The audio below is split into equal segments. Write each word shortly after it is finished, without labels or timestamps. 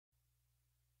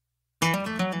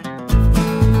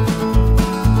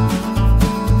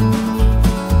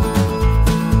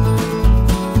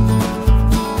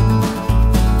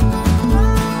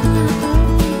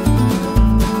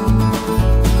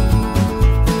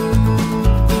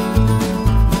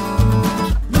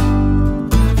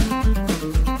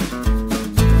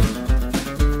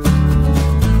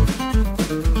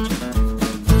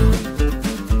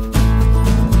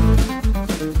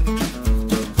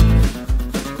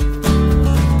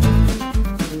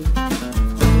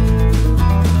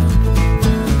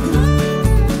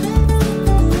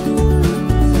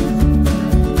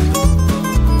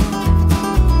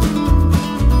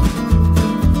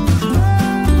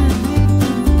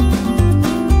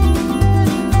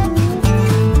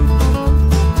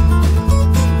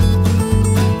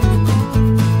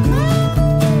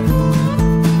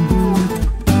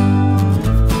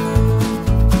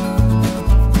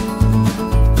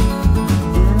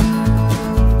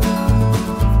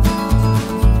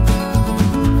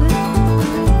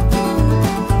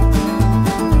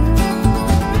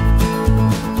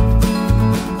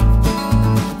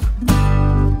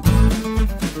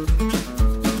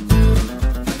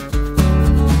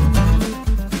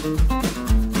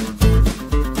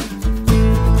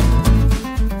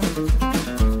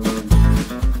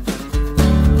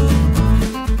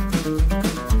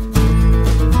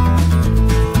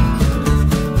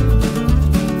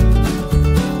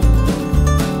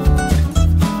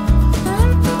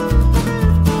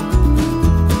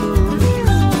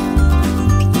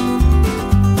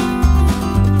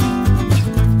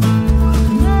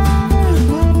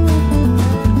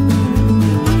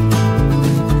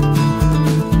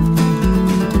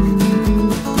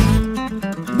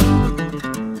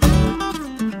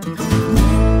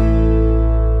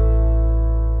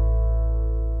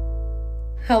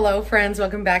Hello friends,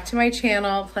 welcome back to my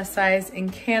channel, Plus Size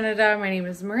in Canada. My name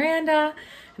is Miranda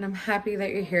and I'm happy that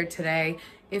you're here today.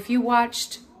 If you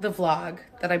watched the vlog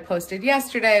that I posted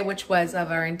yesterday, which was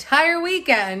of our entire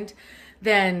weekend,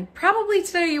 then probably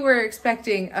today you were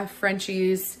expecting a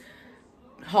Frenchie's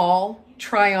haul,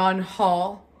 try on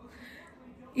haul.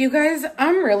 You guys,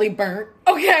 I'm really burnt,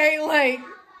 okay?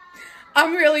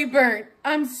 I'm really burnt.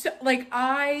 I'm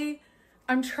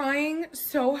trying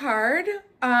so hard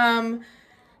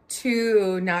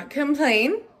to not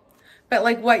complain,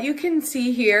 but what you can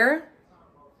see here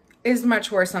is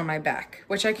much worse on my back,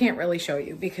 which I can't really show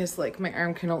you because my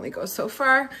arm can only go so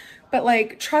far,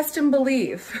 but trust and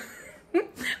believe.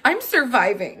 I'm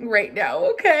surviving right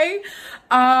now, okay?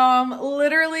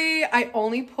 Literally, I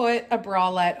only put a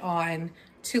bralette on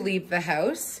to leave the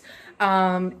house.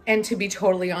 And to be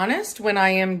totally honest, when I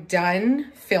am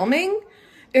done filming,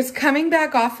 it's coming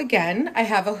back off again. I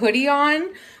have a hoodie on,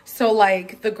 so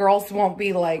the girls won't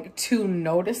be too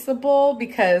noticeable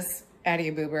because Addie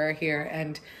and Boober are here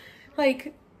and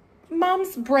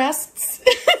mom's breasts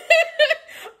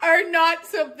are not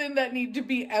something that need to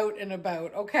be out and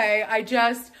about, okay?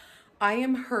 I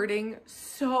am hurting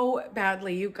so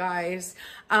badly, you guys.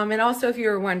 And also, if you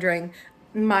were wondering,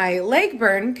 my leg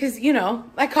burn, because,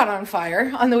 I caught on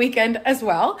fire on the weekend as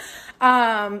well.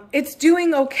 It's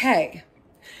doing okay.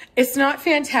 It's not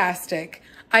fantastic.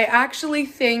 I actually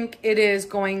think it is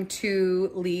going to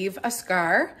leave a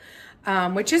scar,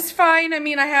 which is fine. I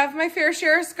mean, I have my fair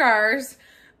share of scars,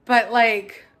 but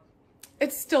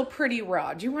it's still pretty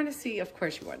raw. Do you want to see? Of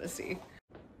course you want to see.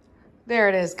 There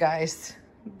it is, guys.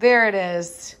 There it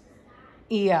is.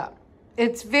 Yeah.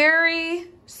 It's very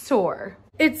sore.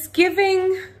 It's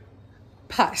giving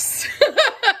pus.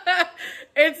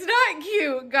 It's not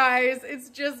cute, guys. It's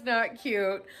just not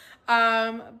cute.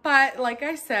 But like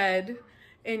I said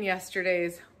in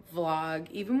yesterday's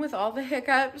vlog, even with all the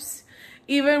hiccups,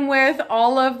 even with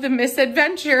all of the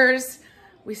misadventures,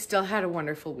 we still had a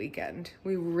wonderful weekend.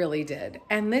 We really did.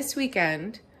 And this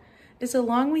weekend is a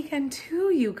long weekend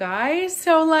too, you guys.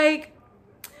 So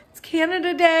it's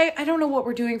Canada Day. I don't know what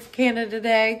we're doing for Canada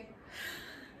Day.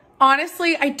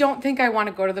 Honestly, I don't think I want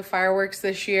to go to the fireworks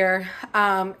this year,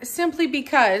 simply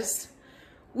because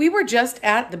we were just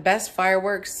at the best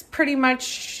fireworks pretty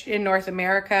much in North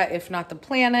America, if not the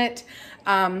planet.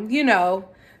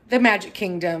 The Magic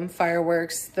Kingdom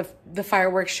fireworks, the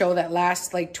fireworks show that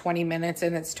lasts 20 minutes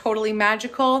and it's totally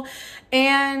magical.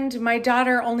 And my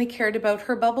daughter only cared about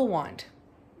her bubble wand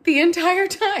the entire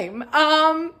time.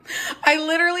 I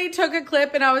literally took a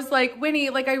clip and I was like, Winnie,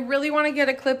 I really want to get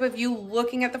a clip of you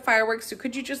looking at the fireworks. So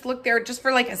could you just look there just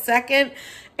for a second?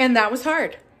 And that was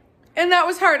hard.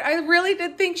 I really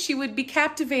did think she would be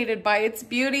captivated by its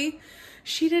beauty.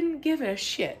 She didn't give a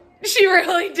shit. She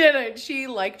really didn't. She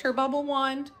liked her bubble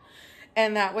wand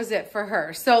and that was it for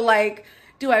her. So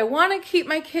do I want to keep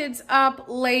my kids up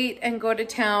late and go to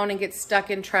town and get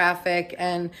stuck in traffic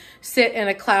and sit in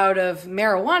a cloud of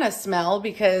marijuana smell?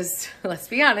 Because let's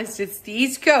be honest, it's the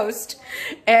East Coast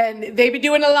and they be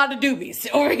doing a lot of doobies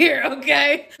over here,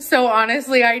 okay? So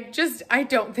honestly, I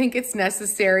don't think it's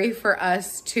necessary for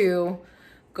us to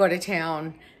go to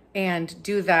town and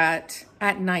do that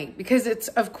at night because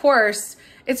of course,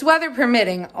 it's weather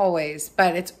permitting always,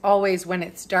 but it's always when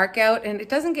it's dark out, and it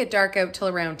doesn't get dark out till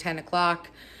around 10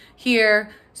 o'clock here.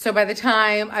 So by the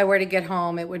time I were to get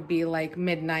home, it would be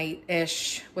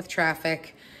midnight-ish with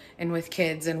traffic and with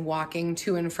kids and walking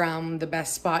to and from the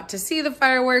best spot to see the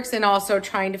fireworks and also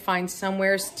trying to find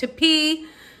somewhere to pee,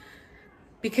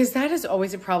 because that is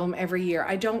always a problem every year.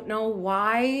 I don't know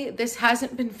why this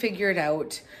hasn't been figured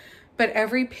out, but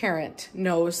every parent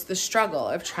knows the struggle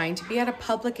of trying to be at a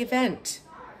public event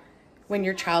when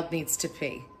your child needs to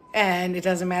pee. And it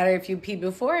doesn't matter if you pee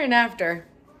before and after.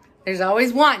 There's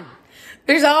always one.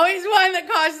 There's always one that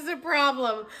causes a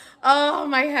problem. Oh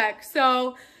my heck.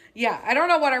 So yeah, I don't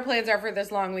know what our plans are for this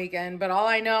long weekend, but all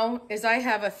I know is I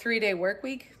have a 3-day work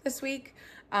week this week.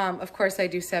 Of course I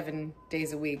do 7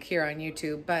 days a week here on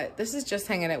YouTube, but this is just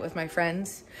hanging out with my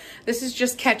friends. This is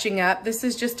just catching up. This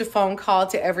is just a phone call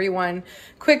to everyone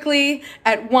quickly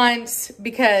at once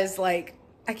because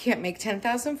I can't make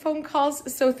 10,000 phone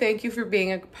calls. So thank you for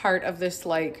being a part of this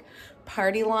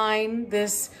party line,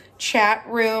 this chat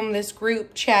room, this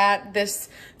group chat, this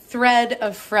thread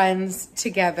of friends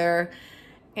together.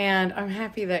 And I'm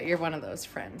happy that you're one of those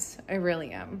friends. I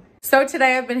really am. So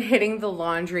today I've been hitting the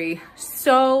laundry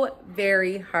so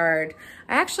very hard.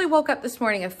 I actually woke up this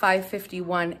morning at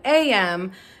 5:51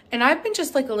 a.m. and I've been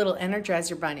just like a little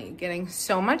Energizer bunny, getting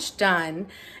so much done.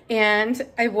 And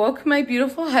I woke my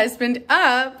beautiful husband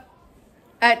up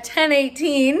at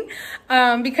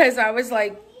 10:18 because I was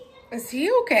like Is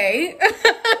he okay?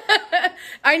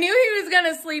 I knew he was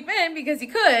gonna sleep in because he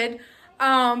could.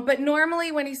 But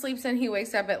normally when he sleeps in, he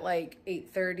wakes up at like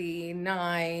 8:30,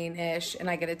 9-ish, and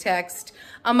I get a text.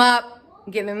 I'm up,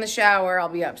 getting in the shower, I'll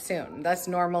be up soon. That's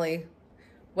normally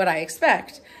what I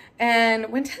expect. And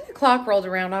when 10 o'clock rolled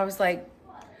around, I was like,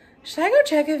 should I go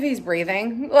check if he's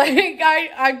breathing? Like,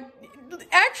 I'm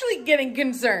actually getting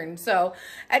concerned. So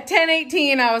at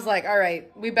 10:18, I was like, all right,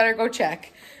 we better go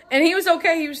check. And he was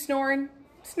okay. He was snoring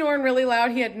really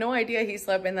loud. He had no idea he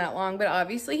slept in that long, but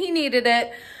obviously he needed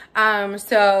it.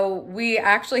 So we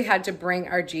actually had to bring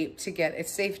our Jeep to get a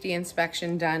safety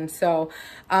inspection done. So,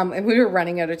 and we were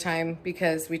running out of time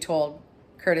because we told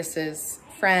Curtis's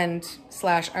friend /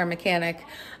 our mechanic,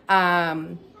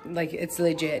 like it's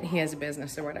legit, he has a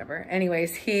business or whatever.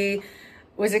 Anyways, he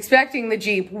was expecting the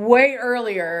Jeep way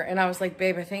earlier, and I was like,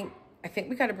 babe, I think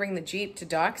we got to bring the Jeep to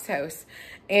Doc's house.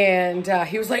 And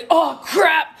he was like, oh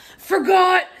crap,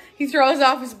 forgot. He throws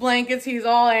off his blankets. He's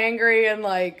all angry and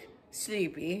like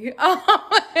sleepy.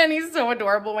 And he's so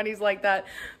adorable when he's like that.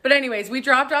 But anyways, we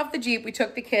dropped off the Jeep. We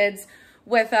took the kids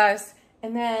with us,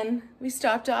 and then we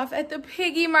stopped off at the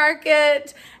piggy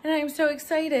market. And I'm so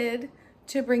excited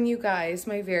to bring you guys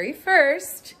my very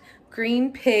first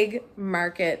green pig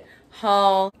market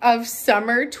haul of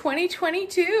summer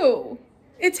 2022.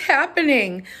 It's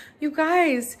happening. You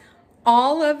guys,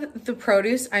 all of the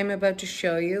produce I'm about to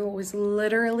show you was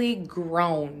literally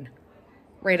grown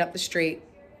right up the street.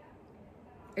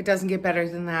 It doesn't get better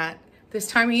than that. This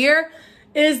time of year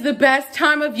is the best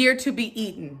time of year to be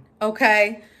eaten,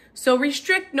 okay? So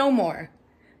restrict no more.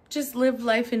 Just live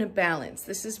life in a balance.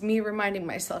 This is me reminding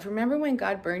myself. Remember when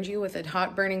God burned you with a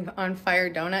hot burning on fire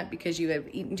donut because you have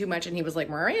eaten too much, and he was like,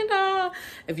 Miranda,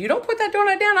 if you don't put that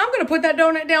donut down, I'm gonna put that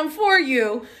donut down for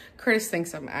you. Curtis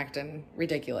thinks I'm acting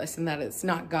ridiculous and that it's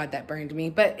not God that burned me,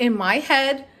 but in my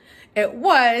head, it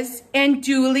was, and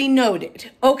duly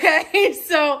noted, okay?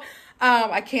 So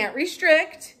I can't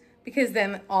restrict, because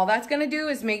then all that's gonna do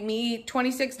is make me eat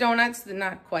 26 donuts.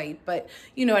 Not quite, but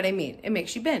you know what I mean. It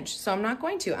makes you binge, so I'm not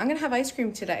going to. I'm gonna have ice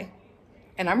cream today,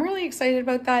 and I'm really excited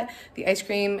about that. The ice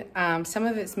cream, some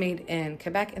of it's made in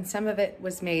Quebec, and some of it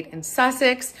was made in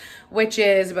Sussex, which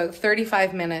is about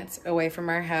 35 minutes away from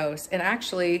our house. And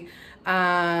actually,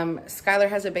 Skylar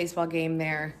has a baseball game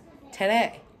there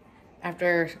today.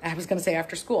 I was gonna say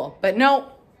after school, but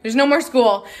no. There's no more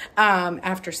school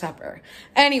after supper.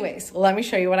 Anyways, let me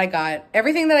show you what I got.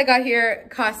 Everything that I got here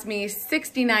cost me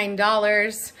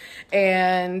 $69,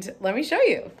 and let me show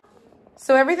you.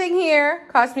 So everything here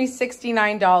cost me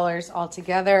 $69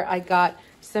 altogether. I got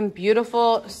some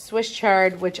beautiful Swiss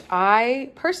chard, which I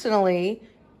personally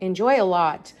enjoy a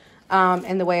lot.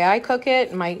 And the way I cook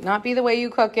it might not be the way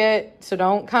you cook it, so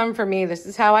don't come for me. This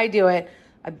is how I do it.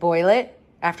 I boil it.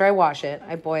 After I wash it,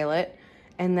 I boil it.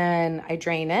 And then I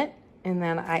drain it, and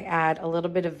then I add a little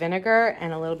bit of vinegar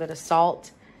and a little bit of salt.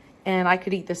 And I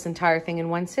could eat this entire thing in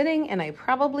one sitting, and I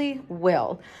probably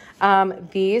will.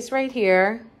 These right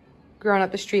here, growing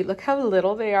up the street, look how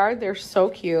little they are. They're so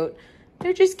cute.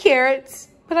 They're just carrots,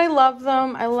 but I love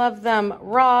them. I love them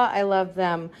raw. I love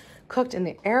them cooked in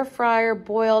the air fryer,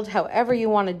 boiled, however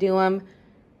you want to do them.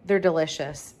 They're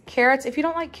delicious. Carrots, if you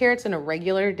don't like carrots in a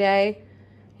regular day,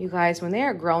 you guys, when they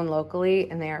are grown locally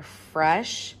and they are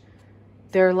fresh,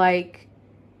 they're like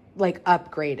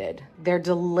upgraded. They're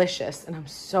delicious, and I'm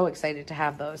so excited to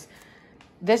have those.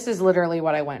 This is literally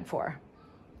what I went for.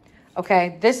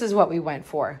 Okay, this is what we went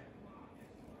for.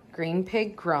 Green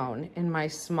pig grown in my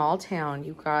small town,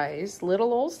 you guys.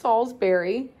 Little old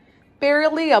Salisbury.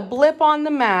 Barely a blip on the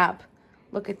map.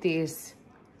 Look at these.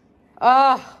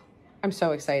 Oh, I'm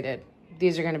so excited.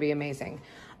 These are gonna be amazing.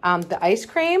 The ice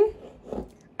cream,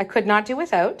 I could not do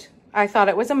without. I thought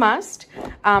it was a must.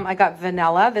 I got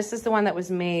vanilla. This is the one that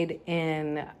was made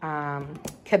in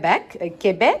Quebec.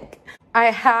 I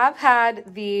have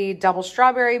had the double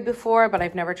strawberry before, but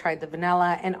I've never tried the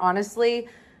vanilla. And honestly,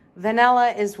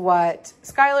 vanilla is what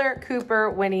Skylar,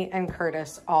 Cooper, Winnie, and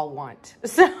Curtis all want.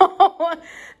 So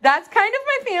that's kind of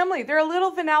my family. They're a little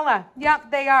vanilla.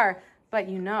 Yep, they are. But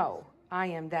you know, I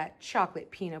am that chocolate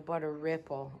peanut butter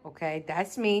ripple, okay?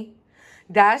 That's me.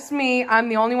 That's me. I'm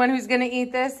the only one who's going to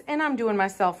eat this, and I'm doing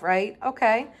myself right.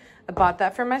 Okay. I bought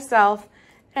that for myself.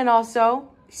 And also,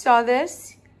 saw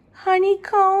this?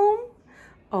 Honeycomb.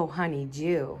 Oh,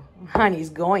 honeydew. Honey's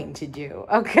going to do.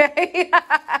 Okay.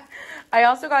 I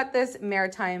also got this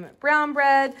Maritime brown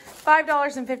bread.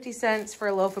 $5.50 for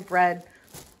a loaf of bread.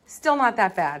 Still not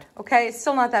that bad. Okay. It's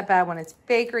still not that bad when it's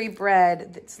bakery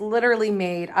bread that's literally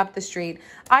made up the street.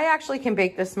 I actually can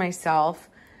bake this myself.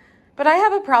 But I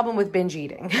have a problem with binge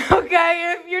eating,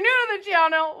 okay? If you're new to the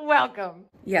channel, welcome.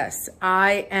 Yes,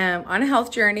 I am on a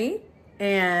health journey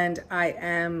and I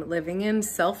am living in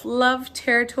self-love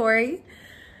territory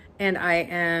and I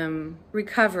am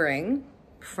recovering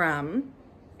from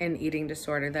an eating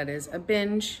disorder that is a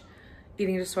binge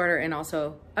eating disorder and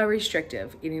also a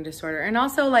restrictive eating disorder. And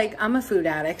also, like, I'm a food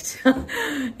addict,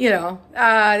 you know,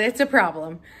 it's a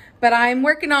problem, but I'm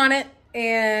working on it.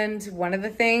 And one of the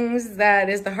things that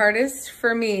is the hardest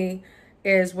for me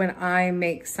is when I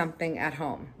make something at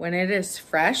home. When it is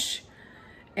fresh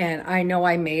and I know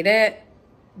I made it,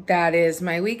 that is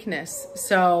my weakness.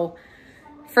 So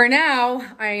for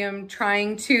now, I am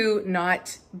trying to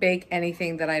not bake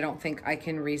anything that I don't think I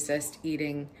can resist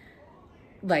eating,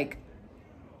 like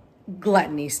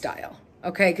gluttony style,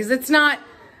 okay? Because it's not,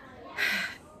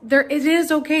 it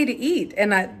is okay to eat.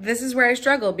 And this is where I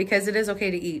struggle, because it is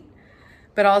okay to eat.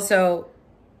 But also,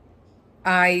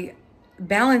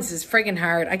 balance is friggin'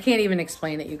 hard. I can't even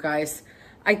explain it, you guys.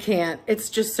 I can't. It's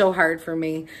just so hard for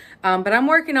me. But I'm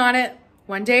working on it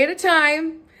one day at a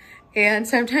time, and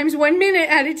sometimes 1 minute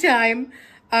at a time.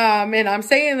 And I'm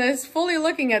saying this fully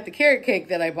looking at the carrot cake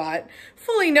that I bought,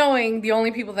 fully knowing the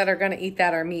only people that are going to eat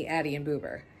that are me, Addie, and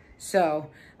Boober. So,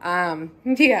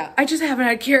 yeah, I just haven't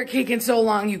had carrot cake in so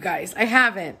long, you guys. I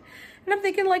haven't. And I'm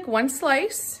thinking like one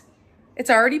slice. It's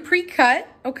already pre-cut,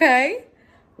 okay?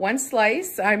 One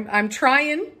slice. I'm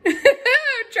trying.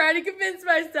 I'm trying to convince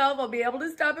myself I'll be able to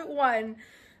stop at one.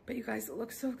 But you guys, it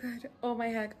looks so good. Oh my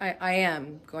heck. I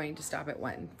am going to stop at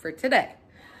one for today.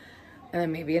 And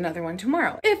then maybe another one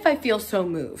tomorrow, if I feel so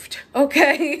moved,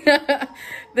 okay?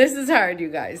 This is hard, you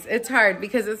guys. It's hard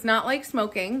because it's not like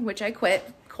smoking, which I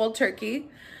quit cold turkey.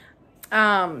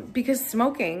 Because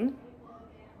smoking,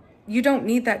 you don't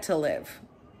need that to live.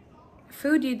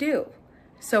 Food, you do.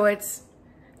 So it's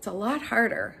a lot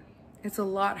harder. It's a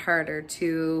lot harder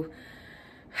to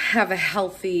have a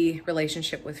healthy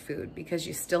relationship with food because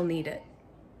you still need it.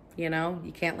 You know,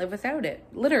 you can't live without it,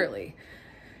 literally.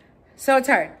 So it's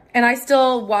hard. And I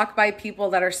still walk by people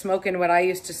that are smoking what I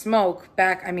used to smoke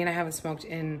back. I mean, I haven't smoked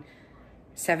in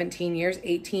 17 years,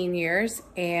 18 years.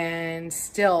 And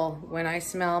still, when I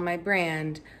smell my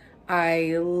brand,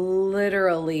 I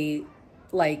literally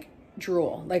like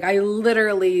drool. Like I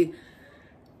literally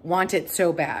want it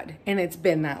so bad. And it's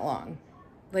been that long.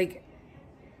 Like,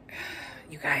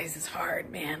 you guys, it's hard,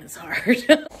 man. It's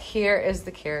hard. Here is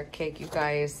the carrot cake, you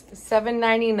guys.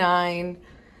 $7.99.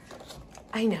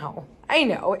 I know.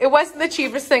 It wasn't the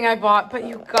cheapest thing I bought, but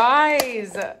you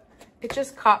guys, it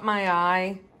just caught my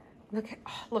eye. Look,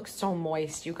 oh, it looks so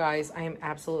moist, you guys. I am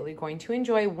absolutely going to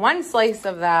enjoy one slice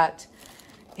of that,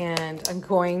 and I'm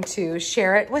going to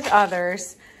share it with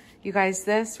others. You guys,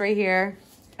 this right here,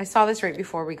 I saw this right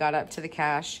before we got up to the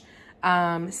cash.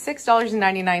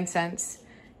 $6.99.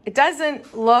 It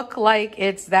doesn't look like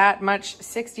it's that much.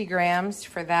 60 grams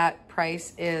for that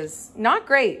price is not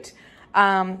great,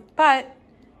 but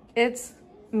it's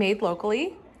made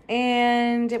locally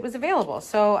and it was available.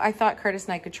 So I thought Curtis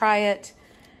and I could try it.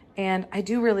 And I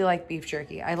do really like beef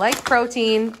jerky. I like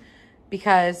protein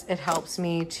because it helps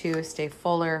me to stay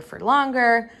fuller for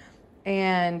longer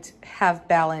and have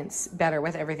balance better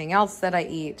with everything else that I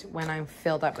eat when I'm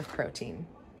filled up with protein.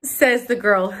 Says the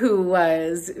girl who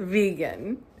was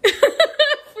vegan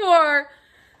for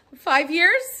 5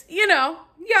 years. You know,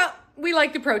 yeah, we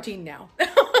like the protein now.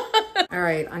 All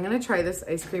right, I'm gonna try this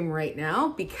ice cream right now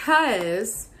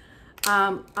because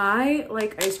I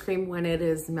like ice cream when it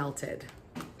is melted.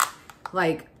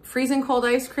 Like freezing cold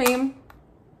ice cream,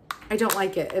 I don't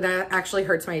like it. It actually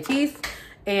hurts my teeth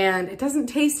and it doesn't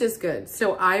taste as good.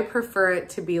 So I prefer it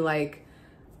to be like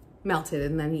melted,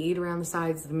 and then you eat around the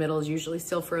sides. The middle is usually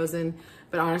still frozen,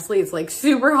 but honestly, it's like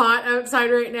super hot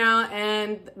outside right now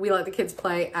and we let the kids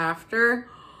play after.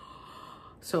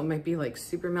 So it might be like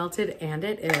super melted, and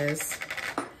it is.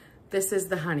 This is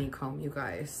the honeycomb, you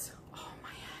guys. Oh my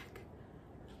heck.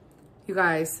 You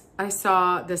guys, I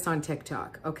saw this on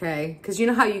TikTok, okay? Because you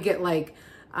know how you get like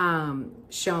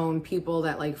shown people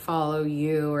that like follow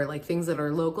you or like things that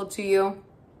are local to you?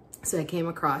 So I came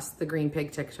across the Green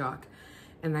Pig TikTok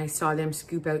and I saw them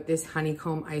scoop out this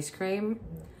honeycomb ice cream.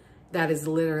 That is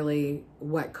literally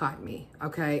what caught me,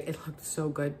 okay? It looked so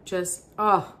good. Just,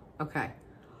 oh, okay.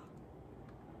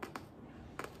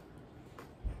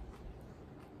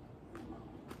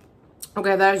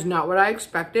 Okay, that is not what I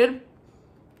expected.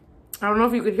 I don't know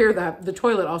if you could hear that. The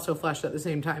toilet also flushed at the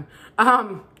same time.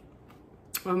 Oh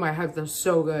my heck, they're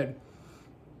so good.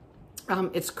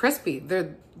 It's crispy.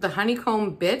 The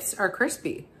honeycomb bits are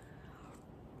crispy.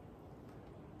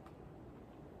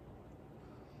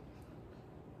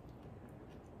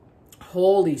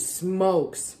 Holy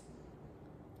smokes.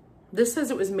 This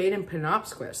says it was made in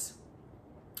Penobscot.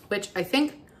 which I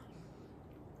think,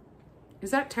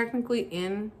 is that technically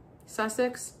in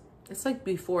Sussex? It's like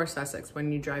before Sussex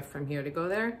when you drive from here to go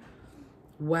there.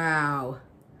 Wow.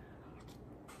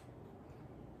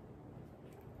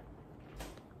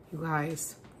 You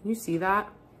guys, can you see that?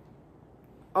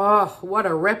 Oh, what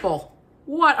a ripple.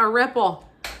 What a ripple.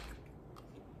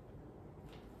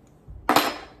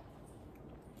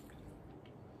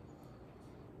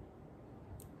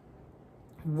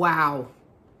 Wow.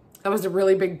 That was a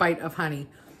really big bite of honey.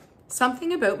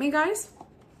 Something about me, guys,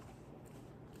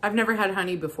 I've never had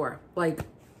honey before. Like,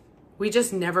 we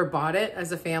just never bought it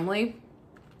as a family.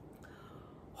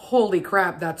 Holy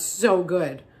crap, that's so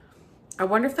good. I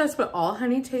wonder if that's what all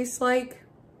honey tastes like.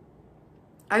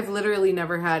 I've literally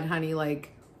never had honey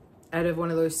like out of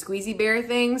one of those squeezy bear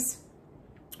things.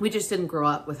 We just didn't grow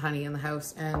up with honey in the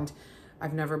house, and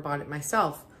I've never bought it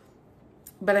myself.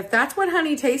 But if that's what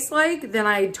honey tastes like, then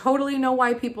I totally know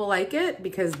why people like it,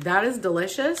 because that is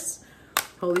delicious.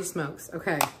 Holy smokes.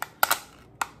 Okay.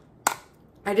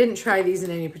 I didn't try these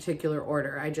in any particular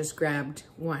order. I just grabbed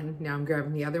one. Now I'm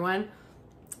grabbing the other one.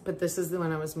 But this is the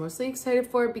one I was mostly excited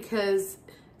for, because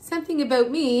something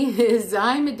about me is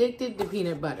I'm addicted to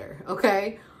peanut butter,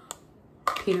 okay?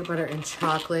 Peanut butter and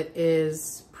chocolate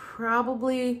is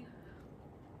probably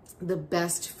the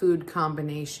best food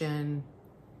combination,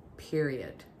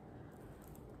 period.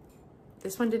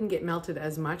 This one didn't get melted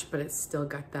as much, but it's still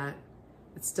got that.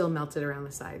 It's still melted around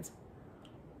the sides.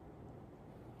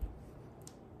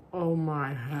 Oh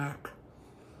my heck.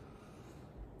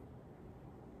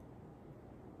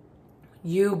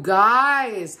 You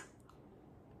guys.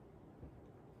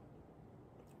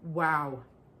 Wow.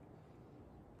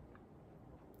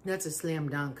 That's a slam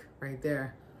dunk right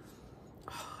there.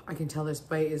 Oh, I can tell this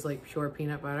bite is like pure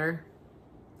peanut butter.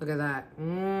 Look at that.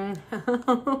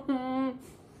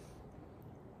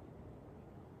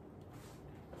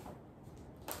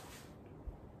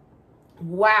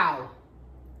 Wow.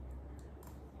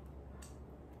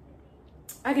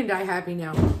 I can die happy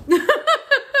now.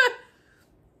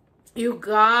 You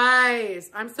guys,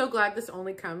 I'm so glad this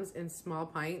only comes in small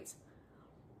pints.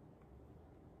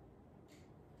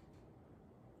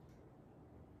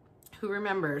 Who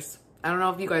remembers? I don't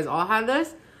know if you guys all had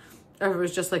this, or if it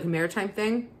was just like a maritime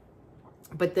thing,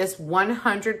 but this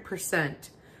 100%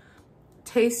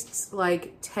 tastes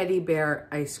like teddy bear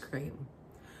ice cream,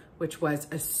 which was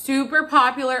a super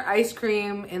popular ice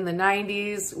cream in the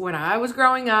 90s when I was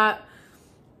growing up.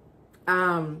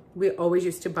 We always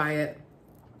used to buy it,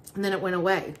 and then it went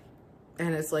away.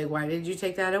 And it's like, why did you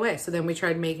take that away? So then we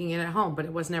tried making it at home, but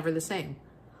it was never the same.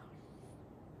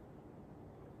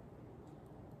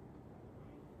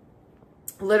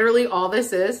 Literally all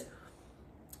this is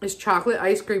chocolate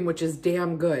ice cream, which is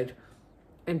damn good,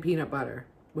 and peanut butter,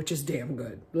 which is damn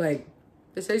good. Like,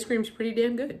 this ice cream's pretty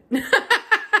damn good.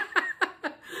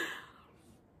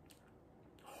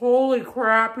 Holy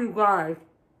crap, you guys.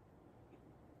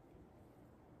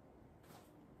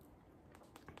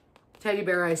 Teddy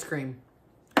bear ice cream.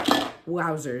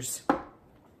 Wowzers.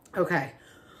 Okay.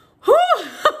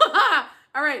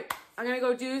 All right, I'm gonna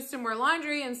go do some more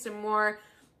laundry and some more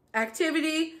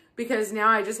activity, because now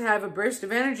I just have a burst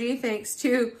of energy thanks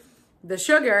to the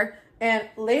sugar. And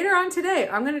later on today,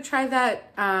 I'm gonna try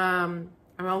that, I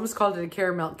almost called it a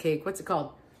caramel cake. What's it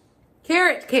called?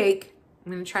 Carrot cake.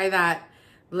 I'm gonna try that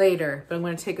later, but I'm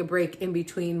gonna take a break in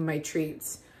between my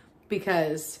treats,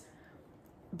 because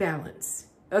balance.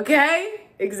 Okay?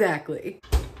 Exactly.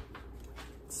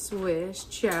 Swiss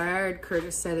chard.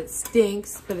 Curtis said it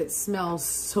stinks, but it smells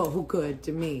so good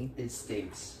to me. It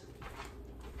stinks.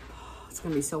 Oh, it's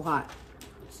gonna be so hot.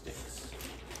 It stinks.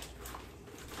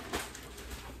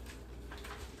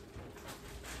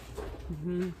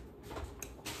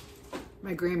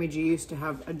 My Grammy G used to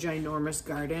have a ginormous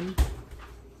garden.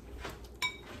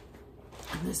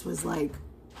 And this was like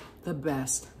the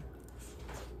best.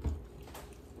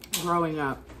 Growing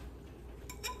up.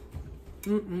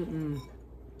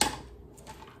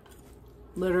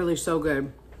 Literally so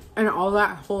good. And all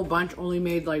that whole bunch only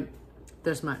made like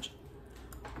this much.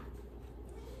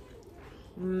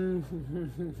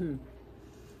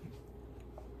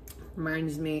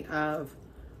 Reminds me of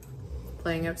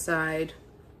playing outside,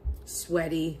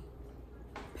 sweaty,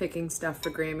 picking stuff for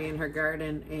Grammy in her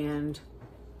garden, and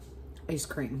ice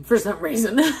cream for some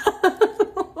reason.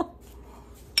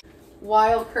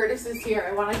 While Curtis is here,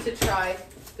 I wanted to try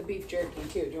the beef jerky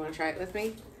too. Do you want to try it with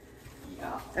me?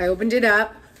 Yeah. I opened it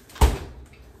up.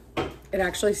 It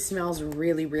actually smells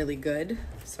really, really good.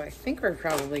 So I think we're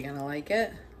probably gonna like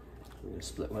it. I'm gonna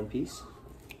split one piece.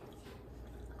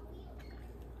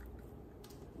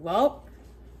 Well,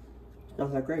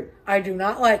 Not that great. I do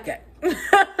not like it. You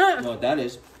know what that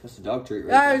is? That's a dog treat right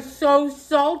That there. is so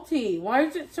salty. Why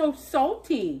is it so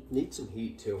salty? Needs some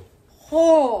heat too.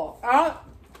 Oh,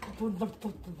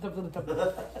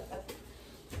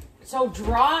 so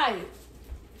dry.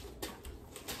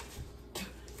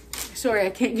 Sorry, I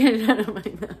can't get it out of my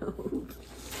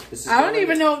mouth. I don't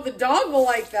even know if the dog will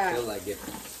like that. He'll like it.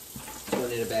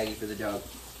 Put in a baggie for the dog.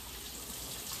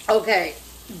 Okay,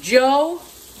 Joe,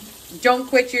 don't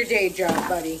quit your day job,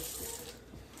 buddy.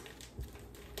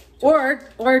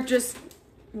 Or just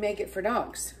make it for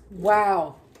dogs.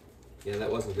 Wow. Yeah,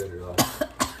 that wasn't good at all.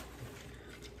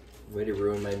 Way to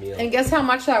ruin my meal. And guess how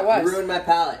much that was? You ruined my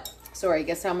palate. Sorry,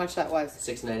 guess how much that was?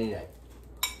 $6.99.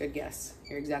 Good guess.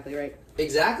 You're exactly right.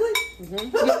 Exactly?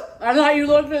 Mm-hmm. I thought you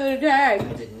looked at the tag.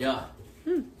 I did not.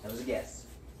 That was a guess.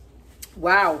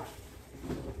 Wow.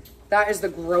 That is the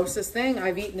grossest thing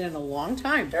I've eaten in a long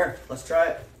time. Here, let's try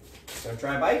it. Want to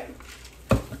try a bite?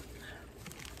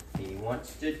 He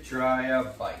wants to try a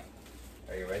bite.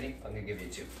 Are you ready? I'm going to give you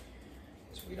 2.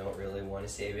 Because we don't really want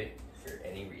to save it for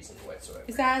any reason whatsoever.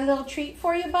 Is that a little treat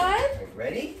for you, bud? Are you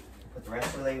ready? Put the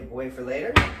rest away for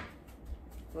later.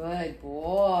 Good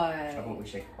boy. How about we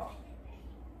shake it off?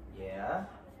 Yeah.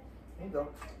 There you go.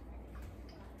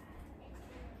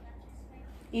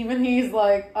 Even he's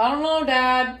like, I don't know,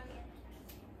 Dad.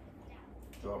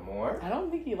 Do you want more? I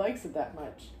don't think he likes it that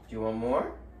much. Do you want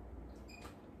more?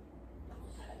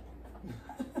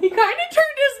 He kind of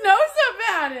turned his nose up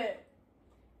at it.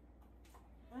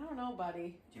 I don't know,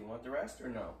 buddy. Do you want the rest or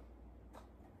no?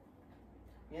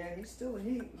 Yeah, he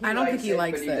I don't think he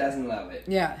likes it. But he doesn't love it.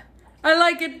 Yeah. I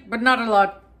like it, but not a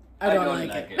lot. I don't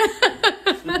like it.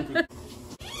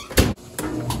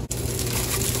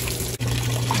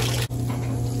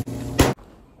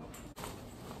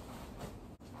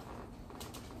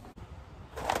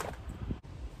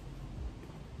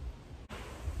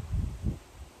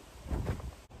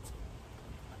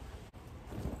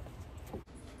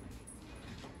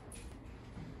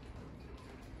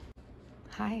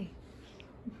 Hi.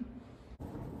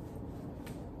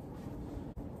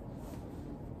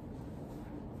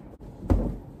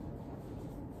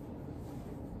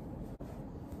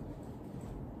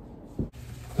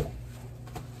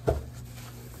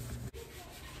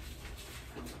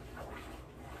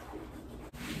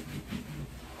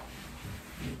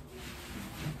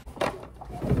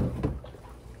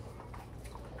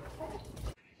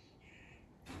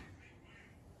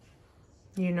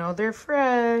 You know they're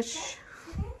fresh.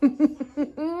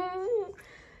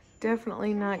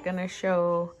 Definitely not gonna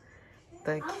show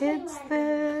the kids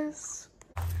this.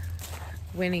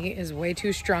 Winnie is way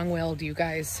too strong-willed, you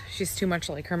guys. She's too much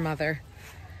like her mother.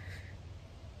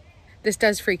 This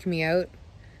does freak me out,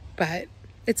 but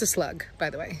it's a slug, by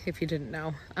the way, if you didn't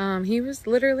know. He was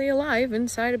literally alive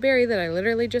inside a berry that I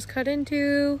literally just cut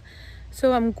into.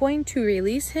 So I'm going to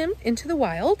release him into the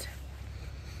wild.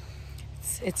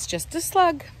 It's just a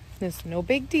slug. It's no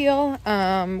big deal.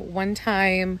 One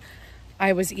time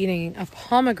I was eating a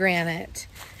pomegranate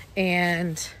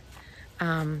and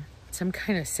some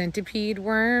kind of centipede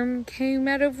worm came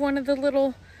out of one of the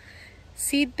little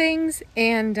seed things,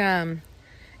 and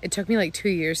it took me like 2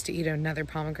 years to eat another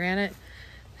pomegranate.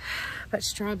 But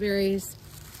strawberries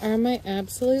are my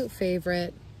absolute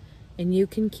favorite, and you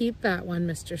can keep that one,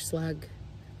 Mr. Slug.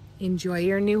 Enjoy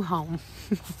your new home.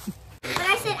 But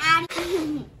I said add.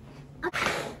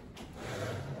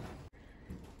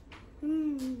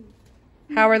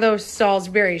 How are those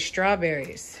Salisbury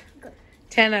strawberries? Good.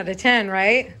 10 out of 10,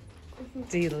 right?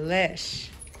 Delish.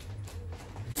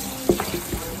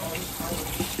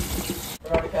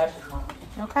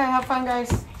 Okay, have fun,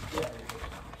 guys.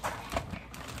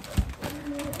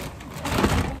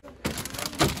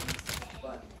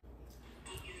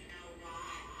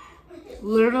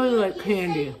 Literally like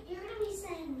candy. You're gonna be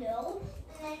saying no,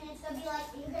 and then it's gonna be like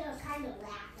you're gonna kind of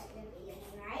laugh at the beginning,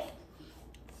 right?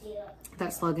 Yeah.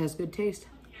 That slug has good taste.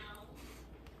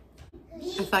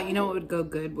 I thought, you know what would go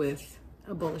good with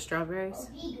a bowl of strawberries?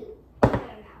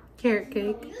 Carrot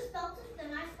cake. You spelled it,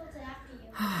 then I spelled it after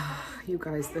you. You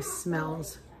guys, this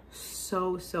smells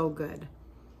so good.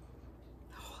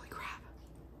 Holy crap.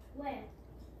 Where?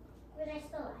 Where did I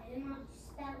spell it? I did not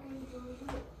spell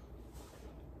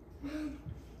anything.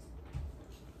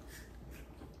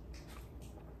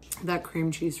 That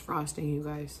cream cheese frosting, you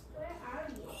guys. Where are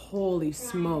you? Holy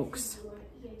smokes.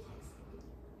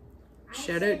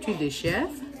 Shout out to the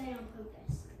chef. You did it on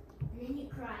purpose. And then you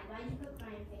cried. Why'd you put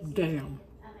crying face? Damn.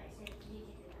 Okay, so you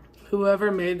did that.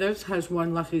 Whoever made this has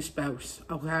one lucky spouse,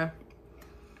 okay?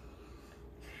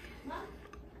 What?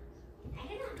 I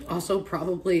did not do Also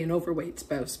probably an overweight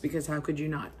spouse, because how could you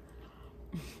not?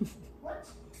 What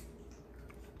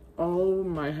Oh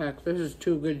my heck, this is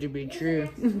too good to be true.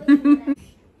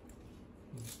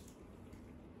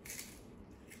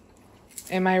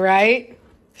 Am I right?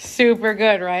 Super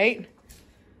good, right?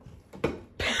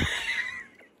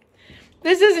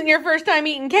 This isn't your first time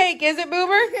eating cake, is it,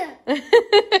 Boomer?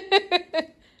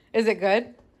 Is it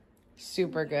good?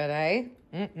 Super good, eh?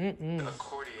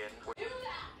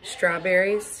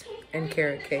 Strawberries and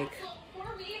carrot cake.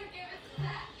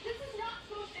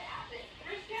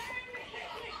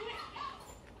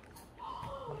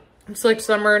 It's like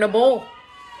summer in a bowl.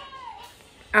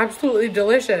 Absolutely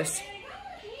delicious.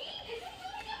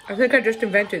 I think I just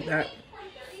invented that.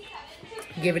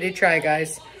 Give it a try,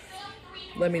 guys.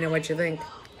 Let me know what you think.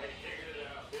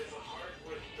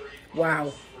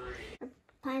 Wow.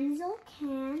 Rapunzel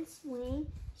can swing.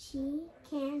 She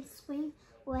can swing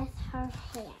with her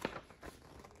hair.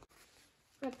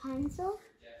 Rapunzel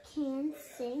can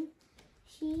sing.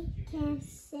 She can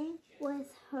sing with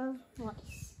her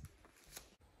voice.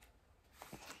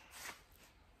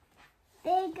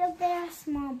 Big bear,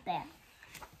 small bear.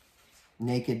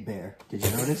 Naked bear. Did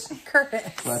you notice?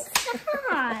 Correct. Look.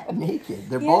 Stop. Naked.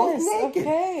 They're both naked.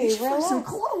 Okay, Just wear some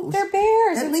clothes. They're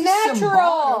bears. At It's least natural. some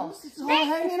bottoms. It's all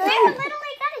hanging They're out.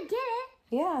 literally gonna get it.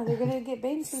 Yeah, they're gonna get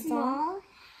bathing suits on. Small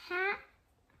hat,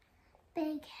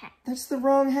 big hat. That's the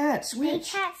wrong hat. Big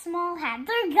Switch. hat, small hat.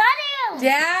 They're gonna.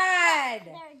 Dad!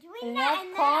 They're doing Enough that,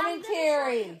 and then I'm gonna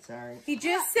commentary. Sorry. He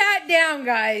just sat down,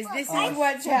 guys. This Oh, is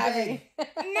what's too happening. And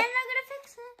then I'm gonna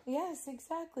fix it. Yes,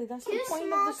 exactly. That's Too the point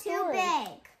small, of the too story.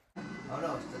 big. Oh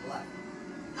no, it's to the left.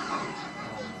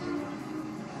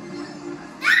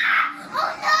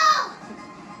 Oh no!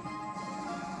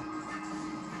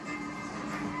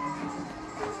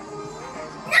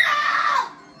 No!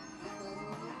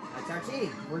 That's our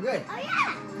team. We're good. Oh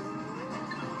yeah!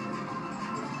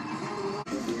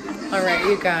 All right,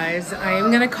 you guys. I am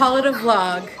going to call it a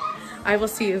vlog. I will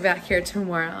see you back here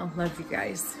tomorrow. Love you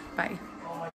guys. Bye.